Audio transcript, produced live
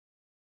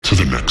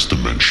next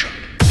dimension.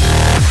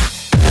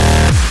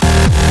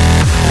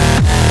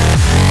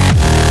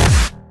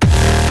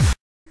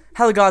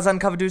 Hello guys,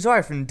 undercoverdudes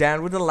are from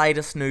down with the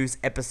latest news,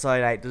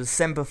 episode 8, the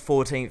December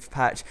 14th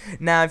patch.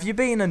 Now, if you've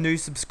been a new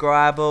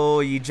subscriber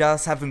or you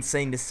just haven't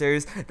seen the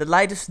series, the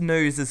latest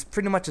news is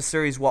pretty much a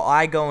series where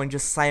I go and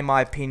just say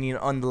my opinion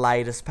on the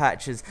latest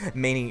patches,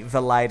 meaning the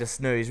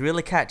latest news.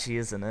 Really catchy,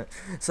 isn't it?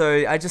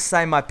 So, I just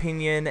say my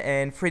opinion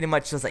and pretty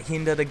much does it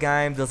hinder the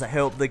game, does it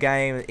help the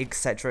game,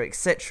 etc,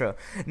 etc.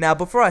 Now,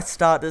 before I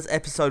start, this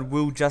episode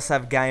will just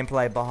have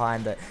gameplay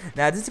behind it.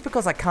 Now, this is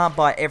because I can't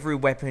buy every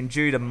weapon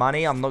due to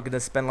money. I'm not going to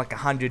spend like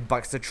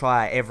 $100 to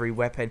try every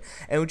weapon,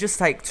 and it will just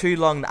take too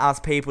long to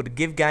ask people to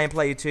give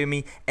gameplay to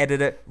me,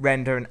 edit it,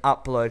 render and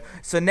upload.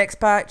 So next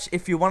patch,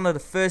 if you're one of the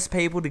first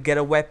people to get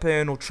a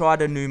weapon or try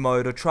the new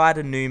mode or try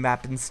the new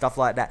map and stuff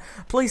like that,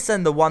 please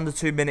send the 1 to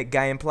 2 minute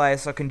gameplay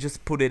so I can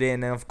just put it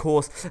in, and of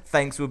course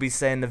thanks will be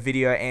sent in the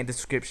video and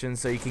description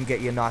so you can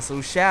get your nice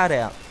little shout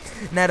out.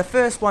 Now the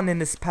first one in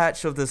this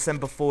patch of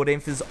December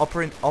 14th is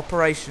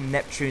Operation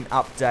Neptune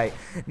update.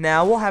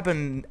 Now what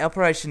happened,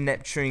 Operation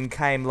Neptune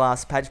came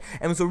last patch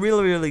and was a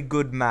really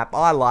good map.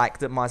 I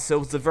liked it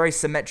myself. It was very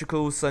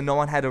symmetrical, so no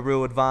one had a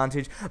real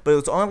advantage, but it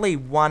was only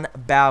one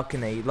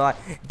balcony. Like,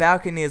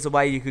 balcony is a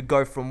way you could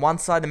go from one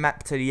side of the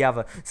map to the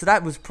other, so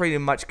that was pretty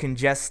much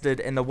congested,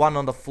 and the one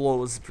on the floor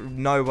was,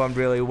 no one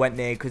really went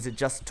there because it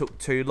just took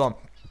too long.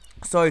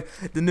 So,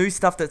 the new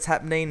stuff that's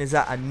happening is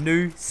that a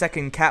new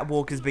second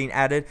catwalk has been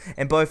added,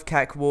 and both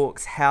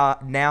catwalks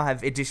now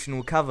have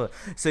additional cover,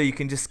 so you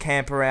can just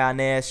camp around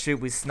there,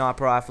 shoot with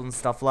sniper rifle and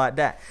stuff like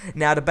that.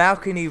 Now, the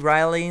balcony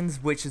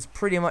railings, which is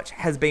pretty much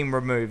has been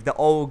removed, they're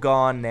all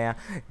gone now.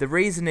 The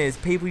reason is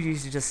people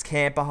used to just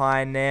camp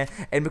behind there,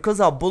 and because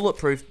they're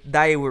bulletproof,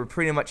 they were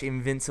pretty much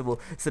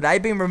invincible. So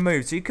they've been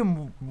removed, so you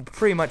can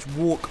pretty much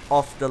walk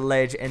off the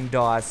ledge and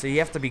die, so you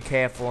have to be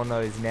careful on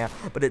those now,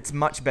 but it's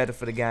much better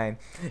for the game.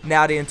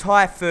 Now the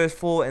entire first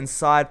floor and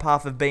side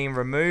path have been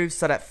removed,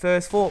 so that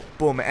first floor,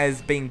 boom,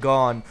 has been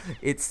gone.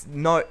 It's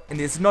not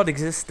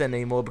existent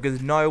anymore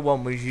because no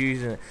one was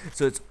using it.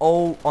 So it's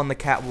all on the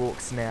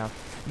catwalks now.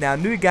 Now,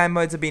 new game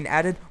modes have been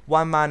added: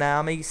 one-man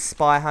army,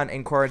 spy hunt,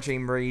 and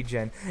quarantine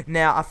regen.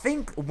 Now, I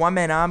think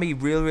one-man army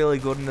really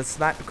good in this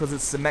map because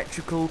it's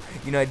symmetrical.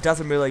 You know, it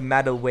doesn't really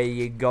matter where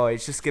you go.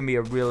 It's just gonna be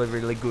a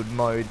really good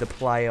mode to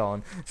play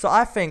on. So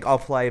I think I'll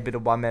play a bit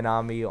of one-man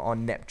army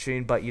on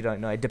Neptune, but you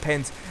don't know. It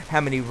depends how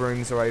many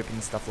rooms are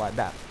open, stuff like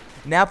that.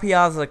 Now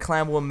Piazza, a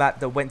clan war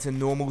map that went to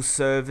normal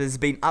servers,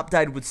 been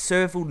updated with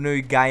several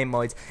new game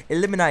modes: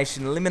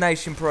 Elimination,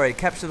 Elimination Parade,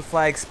 Capture the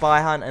Flag,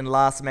 Spy Hunt, and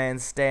Last Man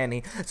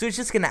Standing. So it's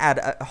just going to add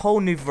a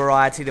whole new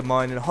variety to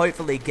mode and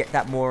hopefully get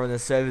that more on the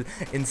servers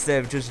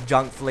instead of just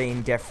Junk Flea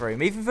and Death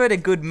Room. Even though they're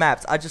good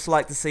maps, I just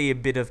like to see a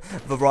bit of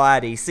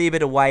variety, see a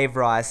bit of Wave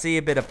Rise, see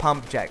a bit of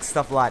Pump Jack,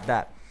 stuff like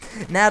that.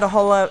 Now the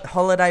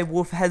Holiday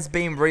Wolf has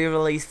been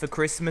re-released for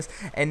Christmas,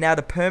 and now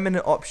the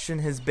permanent option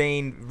has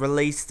been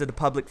released to the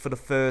public for the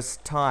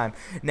first time.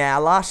 Now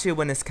last year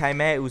when this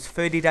came out, it was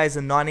 30 days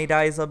and 90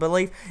 days, I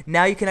believe.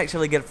 Now you can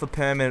actually get it for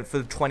permanent for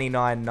the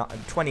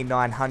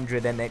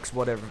 2900 NX,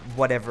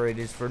 whatever it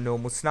is, for a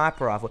normal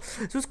sniper rifle.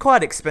 So it's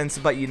quite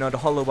expensive, but you know, the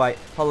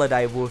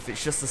Holiday Wolf,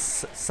 it's just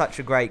such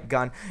a great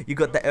gun. You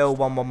got the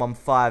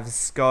L1115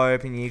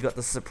 scope, and you got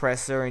the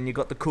suppressor, and you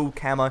got the cool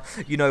camo.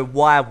 You know,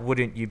 why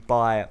wouldn't you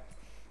buy it?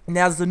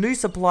 Now there's a new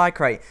supply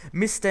crate,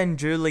 Miss and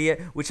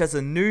Juliet, which has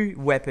a new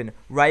weapon,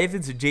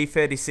 Raven's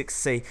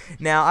G36C.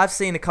 Now I've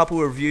seen a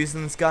couple of reviews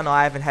on this gun.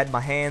 I haven't had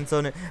my hands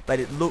on it, but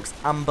it looks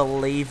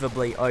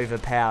unbelievably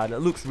overpowered. It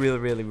looks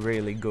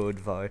really good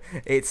though.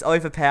 It's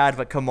overpowered,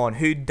 but come on,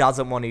 who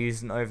doesn't want to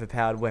use an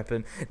overpowered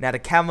weapon? Now the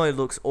camo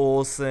looks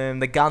awesome,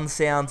 the gun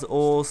sounds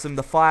awesome,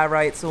 the fire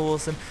rate's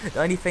awesome.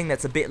 The only thing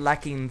that's a bit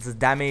lacking is the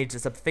damage.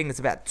 It's a thing that's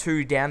about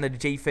 2 down to the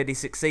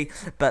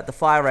G36C, but the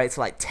fire rate's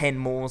like 10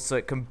 more, so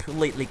it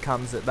completely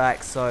comes it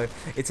back. So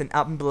it's an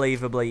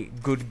unbelievably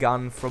good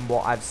gun from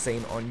what I've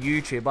seen on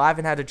YouTube. I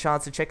haven't had a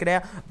chance to check it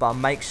out, but I'll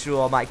make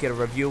sure I might get a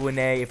review in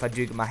there if I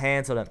do get my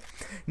hands on it.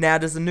 Now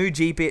there's a new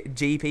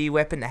GP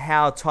weapon, the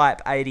How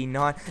Type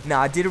 89. Now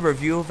I did a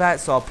review of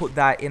that, so I'll put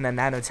that in an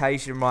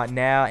annotation right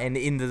now and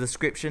in the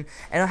description,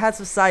 and I have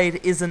to say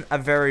it isn't a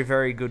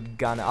very good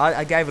gun.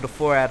 I gave it a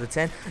 4 out of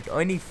 10. The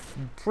only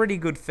pretty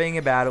good thing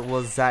about it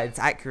was that its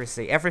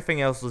accuracy.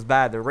 Everything else was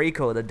bad. The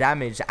recoil, the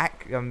damage,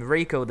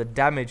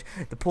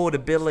 the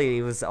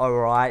portability was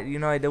alright. You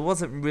know, there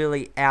wasn't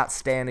really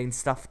outstanding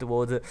stuff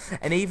towards it,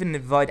 and even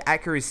the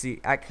accuracy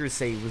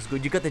was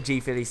good. You got the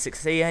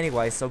G36C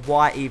anyway, so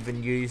why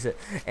even use it?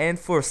 And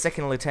for a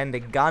second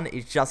lieutenant gun,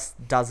 it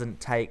just doesn't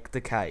take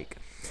the cake.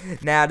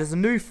 Now, there's a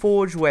new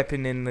forge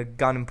weapon in the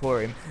Gun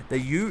Emporium, the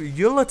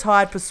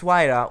Yuletide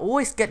Persuader. I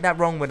always get that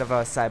wrong whenever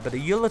I say it, but the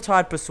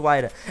Yuletide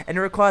Persuader, and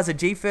it requires a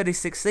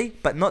G36C,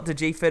 but not the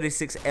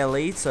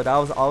G36LE, so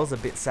I was a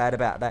bit sad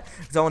about that,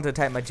 because I wanted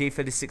to take my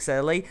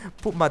G36LE,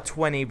 put my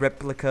 20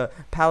 replica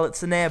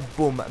pallets in there,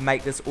 boom,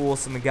 make this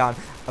awesome gun.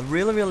 A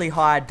really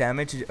high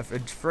damage, a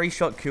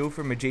 3-shot kill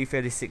from a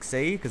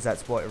G36C, because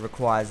that's what it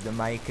requires to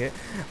make it.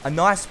 A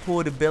nice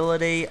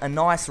portability, a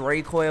nice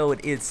recoil.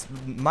 It's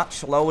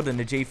much lower than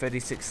the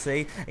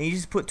G36C, and you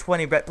just put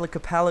 20 replica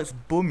pallets,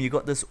 boom, you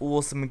got this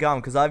awesome gun,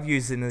 because I've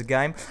used it in the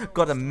game.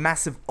 Got a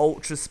massive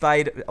ultra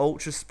spray,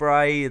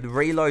 the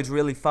reload's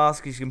really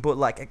fast, because you can put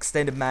like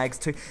extended mags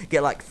to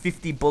get like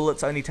 50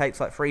 bullets, only takes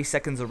like 3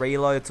 seconds to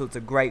reload, so it's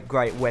a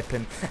great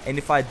weapon. And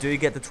if I do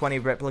get the 20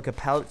 replica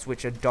pallets,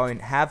 which I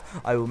don't have,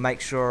 I will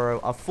make sure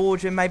I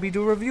forge and maybe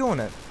do a review on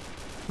it.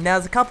 Now,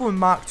 there's a couple of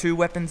Mark II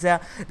weapons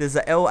out. There's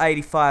the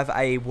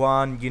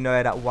L85A1, you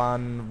know, that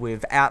one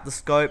without the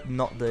scope,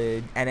 not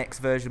the NX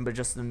version, but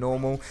just the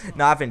normal.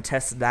 Now, I haven't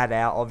tested that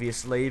out,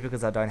 obviously,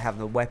 because I don't have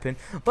the weapon.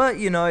 But,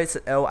 you know, it's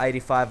an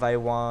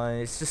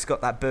L85A1. It's just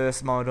got that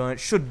burst mod on it.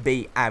 Should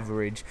be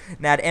average.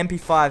 Now, the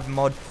MP5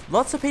 mod,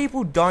 lots of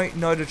people don't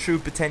know the true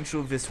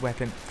potential of this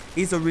weapon.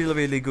 It's a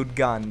really good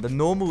gun. The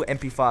normal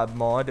MP5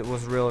 mod, it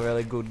was a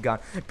really good gun,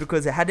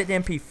 because it had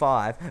an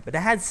MP5, but it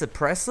had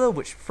suppressor,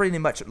 which pretty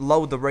much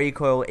lowered the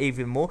recoil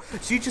even more.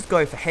 So you just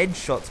go for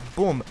headshots,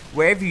 boom,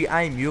 wherever you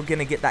aim, you're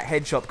gonna get that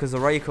headshot because the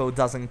recoil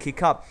doesn't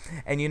kick up.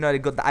 And you know, they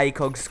got the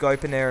ACOG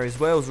scope in there as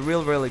well. It's a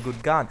really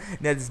good gun.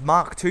 Now, this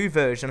Mark II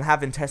version, I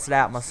haven't tested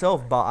out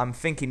myself, but I'm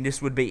thinking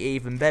this would be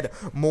even better.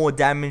 More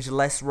damage,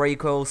 less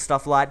recoil,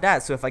 stuff like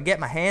that. So if I get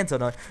my hands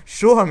on it,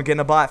 sure, I'm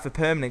gonna buy it for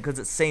permanent, because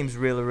it seems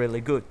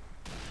really good.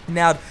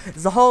 Now,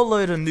 there's a whole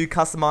load of new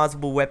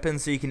customizable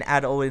weapons, so you can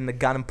add all in the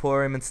Gun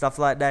Emporium and stuff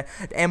like that.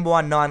 The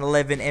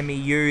M1911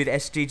 MEU, the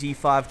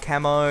SGG5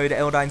 Camo, the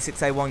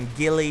L96A1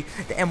 Ghillie,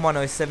 the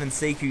M107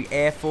 CQ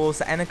Air Force,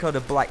 the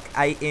Anaconda Black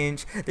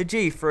 8-inch, the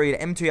G3,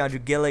 the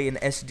M200 Ghillie, and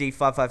the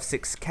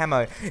SG556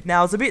 Camo. Now,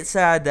 I was a bit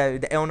sad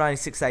that the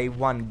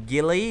L96A1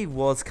 Ghillie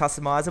was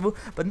customizable,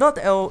 but not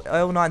the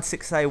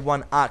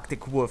L96A1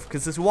 Arctic Wolf,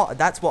 because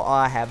that's what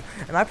I have.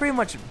 And I pretty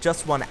much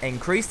just want to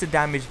increase the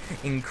damage,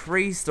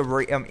 increase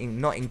the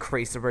not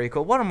increase the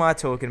recoil, what am I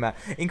talking about?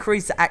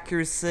 Increase the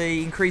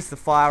accuracy, increase the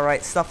fire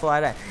rate, stuff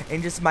like that,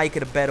 and just make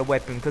it a better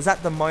weapon, because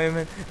at the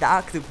moment, the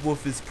Arctic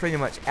Wolf is pretty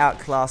much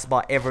outclassed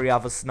by every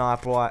other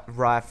sniper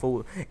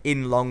rifle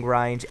in long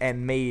range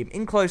and medium.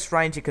 In close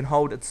range, it can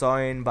hold its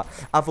own, but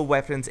other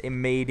weapons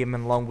in medium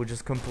and long will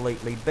just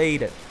completely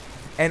beat it.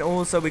 And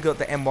also, we got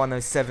the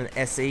M107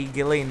 SE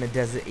Ghillie and the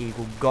Desert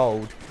Eagle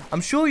Gold.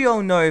 I'm sure you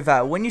all know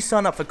that when you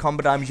sign up for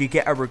Combat Arms, you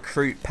get a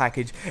recruit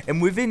package,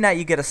 and within that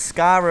you get a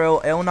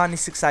SCAR-L,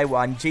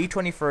 L96A1,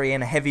 G23,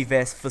 and a heavy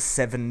vest for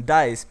 7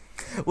 days.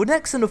 Well,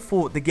 next in the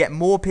thought to get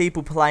more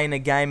people playing the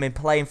game and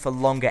playing for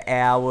longer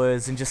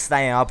hours and just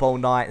staying up all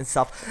night and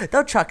stuff,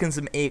 they'll chuck in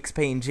some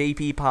EXP and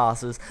GP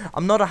passes.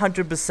 I'm not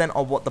 100%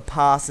 on what the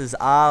passes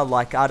are,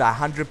 like either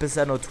 100%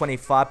 or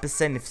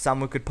 25%, if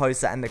someone could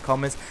post that in the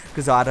comments,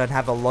 because I don't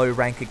have a low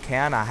rank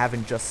account. I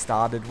haven't just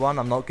started one.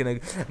 I'm not going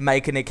to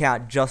make an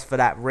account just for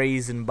that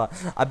reason, but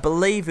I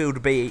believe it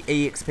would be,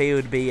 EXP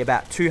would be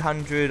about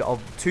 200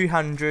 of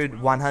 200,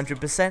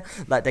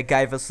 100%, like they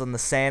gave us on the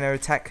Santa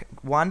attack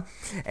one,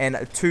 and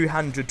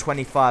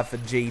 225 for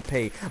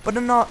GP, but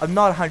I'm not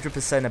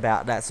 100%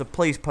 about that, so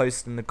please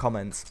post in the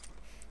comments.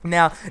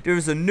 Now, there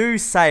is a new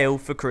sale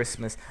for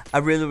Christmas,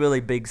 a really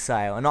big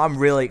sale, and I'm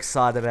really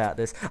excited about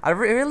this. I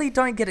really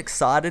don't get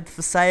excited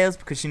for sales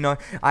because, you know,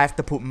 I have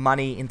to put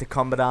money into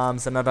Combat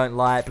Arms, and I don't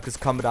like it because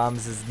Combat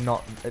Arms is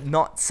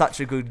not such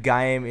a good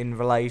game in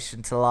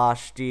relation to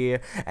last year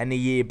and the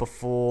year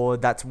before.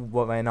 That's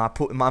when I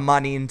put my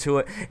money into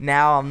it.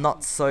 Now I'm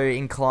not so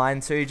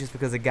inclined to, just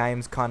because the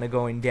game's kind of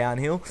going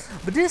downhill.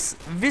 But this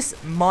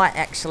might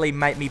actually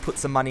make me put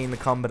some money in the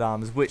Combat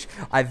Arms, which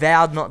I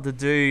vowed not to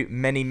do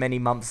many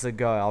months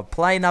ago. I'll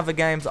play in other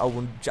games,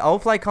 I'll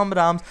play Combat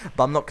Arms,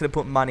 but I'm not going to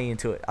put money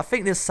into it. I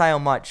think this sale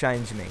might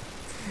change me.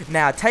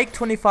 Now, take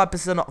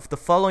 25% off the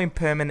following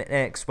permanent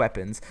NX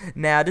weapons.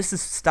 Now, this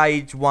is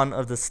stage 1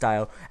 of the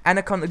sale.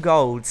 Anaconda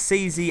Gold,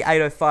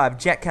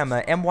 CZ805,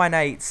 Jackhammer,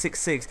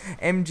 M1866,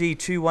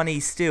 MG21E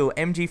Steel,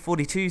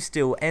 MG42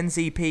 Steel,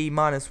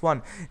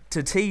 NZP-1,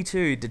 to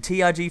T2, the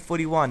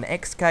TRG41,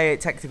 XK8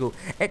 Tactical,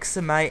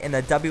 XMA, and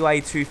the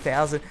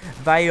WA2000.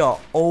 They are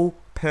all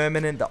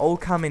permanent, they're all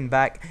coming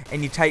back,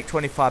 and you take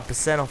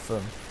 25% off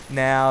them.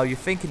 Now, you're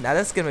thinking, now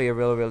that's going to be a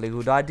really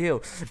good idea,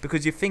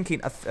 because you're thinking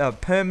a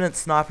permanent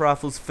sniper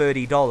rifle's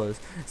 $30,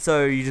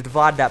 so you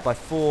divide that by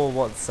 4,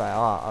 what's say,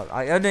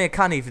 I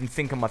can't even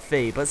think of my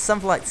fee, but it's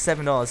something like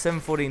 $7,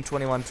 $7.14,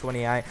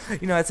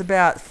 $21.28, you know, it's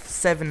about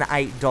 $7 to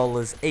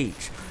 $8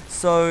 each.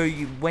 So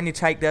when you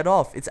take that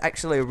off, it's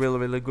actually a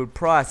really good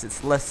price.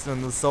 It's less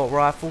than the assault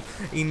rifle.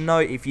 You know,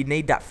 if you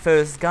need that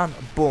first gun,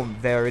 boom,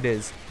 there it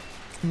is.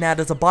 Now,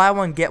 there's a buy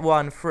one, get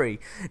one free.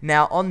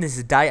 Now, on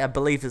this date, I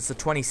believe it's the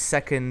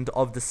 22nd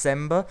of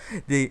December,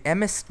 the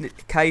MS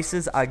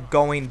cases are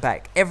going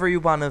back. Every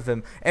one of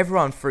them,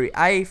 everyone through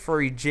A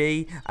through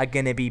G are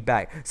going to be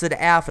back. So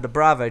the Alpha, the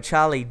Bravo,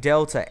 Charlie,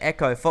 Delta,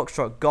 Echo,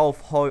 Foxtrot,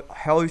 Golf,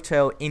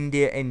 Hotel,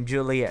 India, and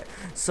Juliet.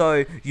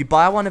 So, you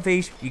buy one of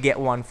each, you get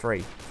one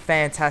free.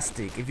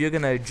 Fantastic. If you're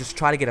going to just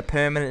try to get a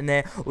permanent in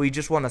there, or you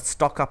just want to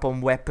stock up on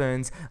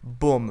weapons,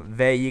 boom,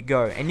 there you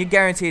go. And you're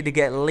guaranteed to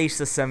get at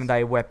least a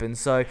 7-day weapon.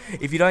 So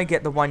if you don't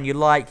get the one you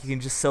like, you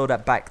can just sell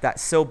back that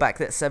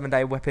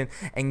 7-day weapon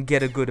and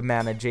get a good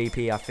amount of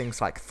GP. I think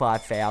it's like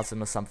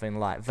 5,000 or something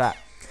like that.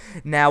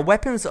 Now,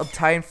 weapons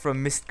obtained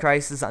from mist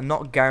cases are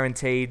not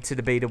guaranteed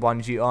to be the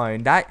ones you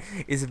own. That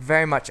is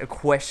very much a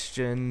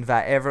question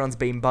that everyone's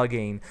been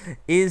bugging.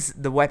 Is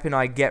the weapon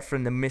I get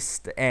from the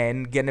mist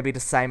end going to be the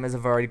same as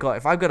I've already got?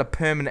 If I've got a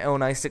permanent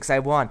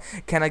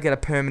L96A1, can I get a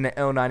permanent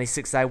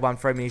L96A1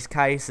 from these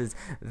cases?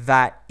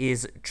 That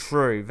is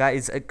true. That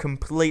is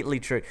completely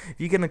true. If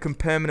you get a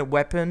permanent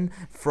weapon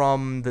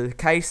from the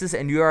cases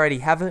and you already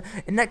have it,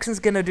 the next one's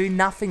going to do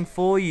nothing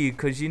for you,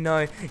 because you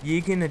know you're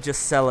going to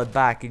just sell it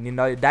back, and you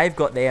know they've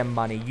got their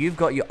money, you've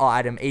got your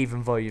item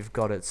even though you've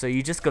got it, so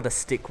you just got to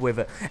stick with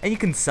it and you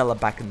can sell it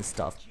back and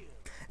stuff.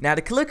 Now,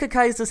 the clicker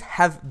cases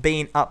have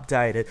been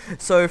updated.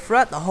 So,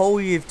 throughout the whole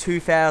year of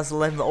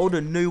 2011, all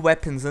the new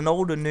weapons and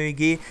all the new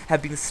gear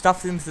have been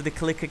stuffed into the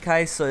clicker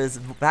case. So,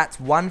 that's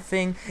one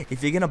thing.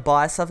 If you're going to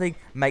buy something,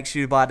 make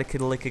sure you buy the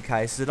clicker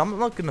cases. I'm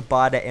not going to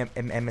buy the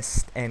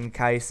MSN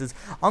cases.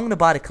 I'm going to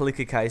buy the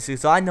clicker cases.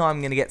 So, I know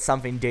I'm going to get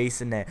something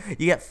decent there.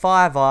 You get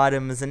 5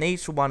 items, and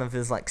each one of them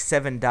is like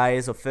 7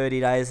 days or 30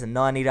 days and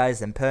 90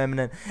 days and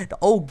permanent. The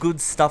all good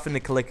stuff in the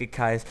clicker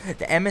case.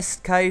 The MS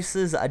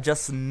cases are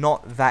just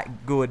not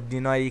that good.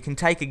 You know, you can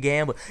take a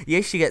gamble.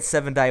 Yes, you get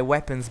 7-day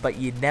weapons, but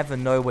you never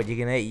know what you're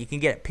gonna get. You can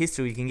get a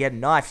pistol, you can get a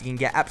knife, you can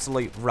get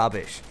absolute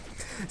rubbish.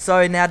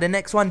 So now the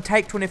next one,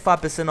 take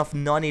 25% off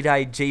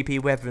 90-day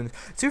GP weapons.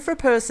 So for a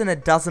person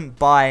that doesn't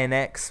buy an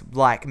X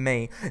like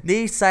me,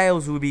 these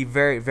sales will be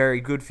very,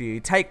 very good for you.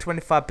 Take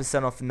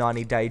 25% off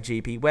 90-day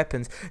GP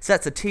weapons. So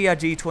that's a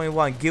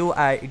TRG-21,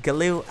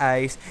 Galil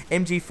Ace,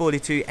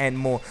 MG42, and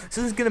more.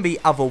 So there's going to be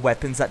other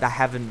weapons that they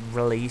haven't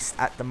released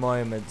at the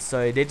moment.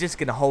 So they're just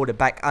going to hold it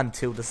back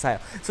until the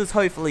sale. So it's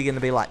hopefully going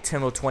to be like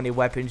 10 or 20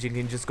 weapons. You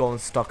can just go and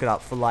stock it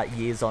up for like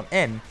years on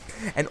end.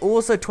 And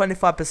also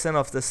 25%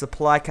 off the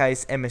supply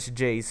case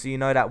MSG, so you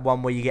know that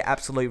one where you get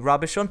absolute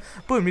rubbish on,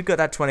 boom, you've got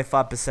that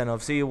 25%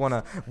 off, so you want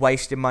to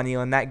waste your money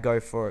on that, go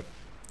for it.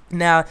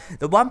 Now,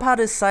 the one part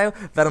of the sale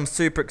that I'm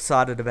super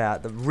excited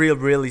about,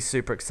 really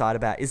super excited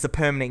about, is the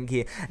permanent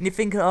gear. And you're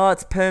thinking, oh,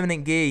 it's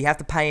permanent gear, you have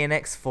to pay an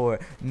X for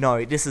it.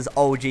 No, this is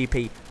old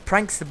GP.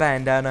 Prankster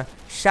Bandana,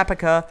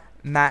 Shapaka,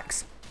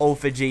 Max, all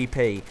for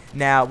GP.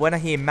 Now, when I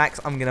hear Max,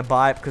 I'm going to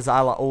buy it because I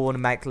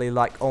automatically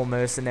like all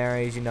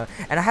mercenaries, you know.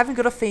 And I haven't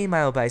got a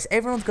female base.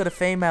 Everyone's got a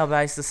female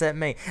base except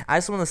me. I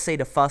just want to see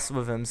the fuss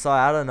with them. So,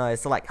 I don't know.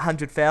 It's like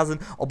 100,000.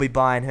 I'll be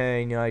buying her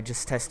and, you know,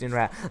 just testing her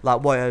out.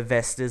 Like what her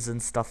vest is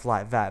and stuff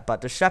like that.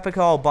 But the Shapaka,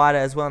 I'll buy it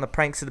as well. And the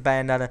Prankster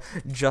Bandana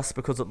just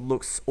because it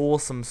looks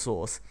awesome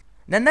sauce.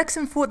 Now,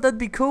 Nexon thought that'd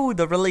be cool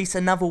to release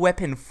another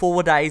weapon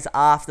 4 days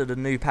after the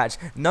new patch.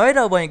 No,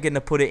 they weren't going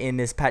to put it in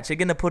this patch. They're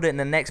going to put it in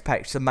the next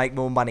patch to make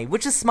more money,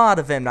 which is smart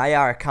of them. They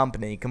are a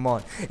company. Come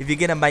on. If you're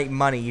going to make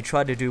money, you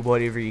try to do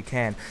whatever you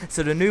can.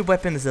 So, the new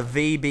weapon is a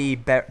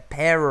VB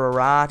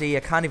Perorati. I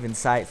can't even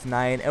say its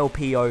name.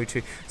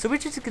 LPO2. So, we're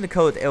just going to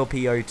call it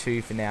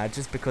LPO2 for now,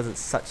 just because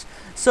it's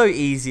so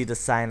easy to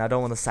say, and I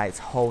don't want to say its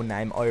whole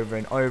name over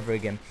and over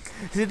again.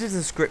 So, the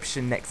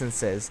description Nexon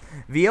says,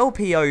 the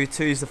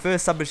LPO2 is the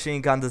first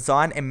submachine gun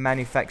designed and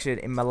manufactured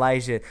in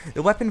Malaysia.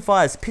 The weapon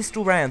fires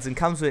pistol rounds and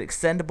comes with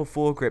extendable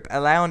foregrip,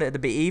 allowing it to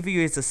be either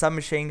used as a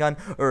submachine gun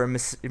or a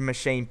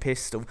machine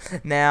pistol.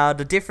 Now,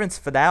 the difference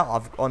for that,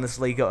 I've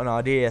honestly got an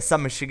idea.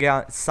 Submachine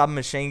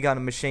gun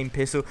and machine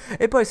pistol,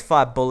 it both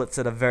fire bullets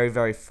at a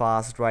very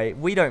fast rate.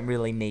 We don't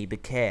really need to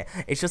care.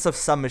 It's just a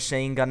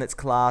submachine gun it's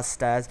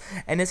classed as,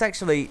 and it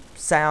actually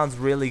sounds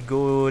really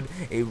good.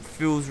 It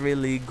feels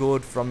really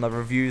good from the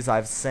reviews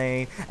I've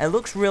seen. It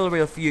looks real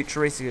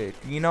futuristic.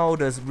 You know,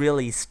 there's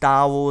really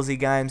Star Warsy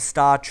games,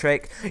 Star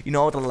Trek, you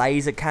know, the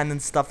laser cannon,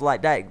 stuff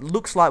like that. It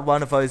looks like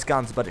one of those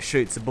guns, but it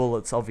shoots the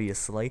bullets,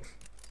 obviously.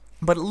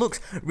 But it looks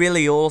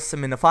really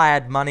awesome, and if I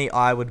had money,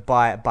 I would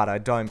buy it, but I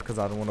don't because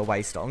I don't want to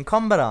waste it on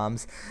combat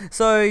arms.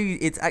 So,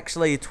 it's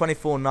actually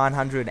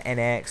 24,900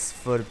 NX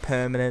for the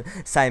permanent,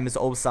 same as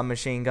all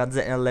submachine guns,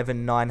 and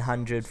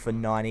 11,900 for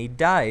 90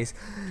 days.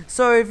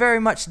 So, very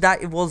much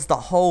that was the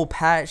whole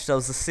patch. That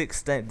was the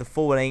 16th, the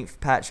 14th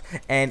patch,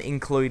 and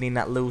including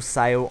that little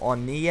sale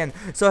on the end.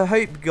 So, I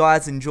hope you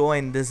guys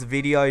enjoying this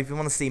video. If you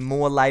want to see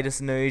more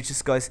latest news,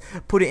 just go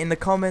put it in the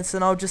comments,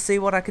 and I'll just see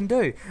what I can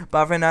do.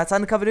 But other than that, it's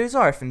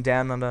undercoverdudes, and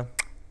Down Under,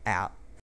 out.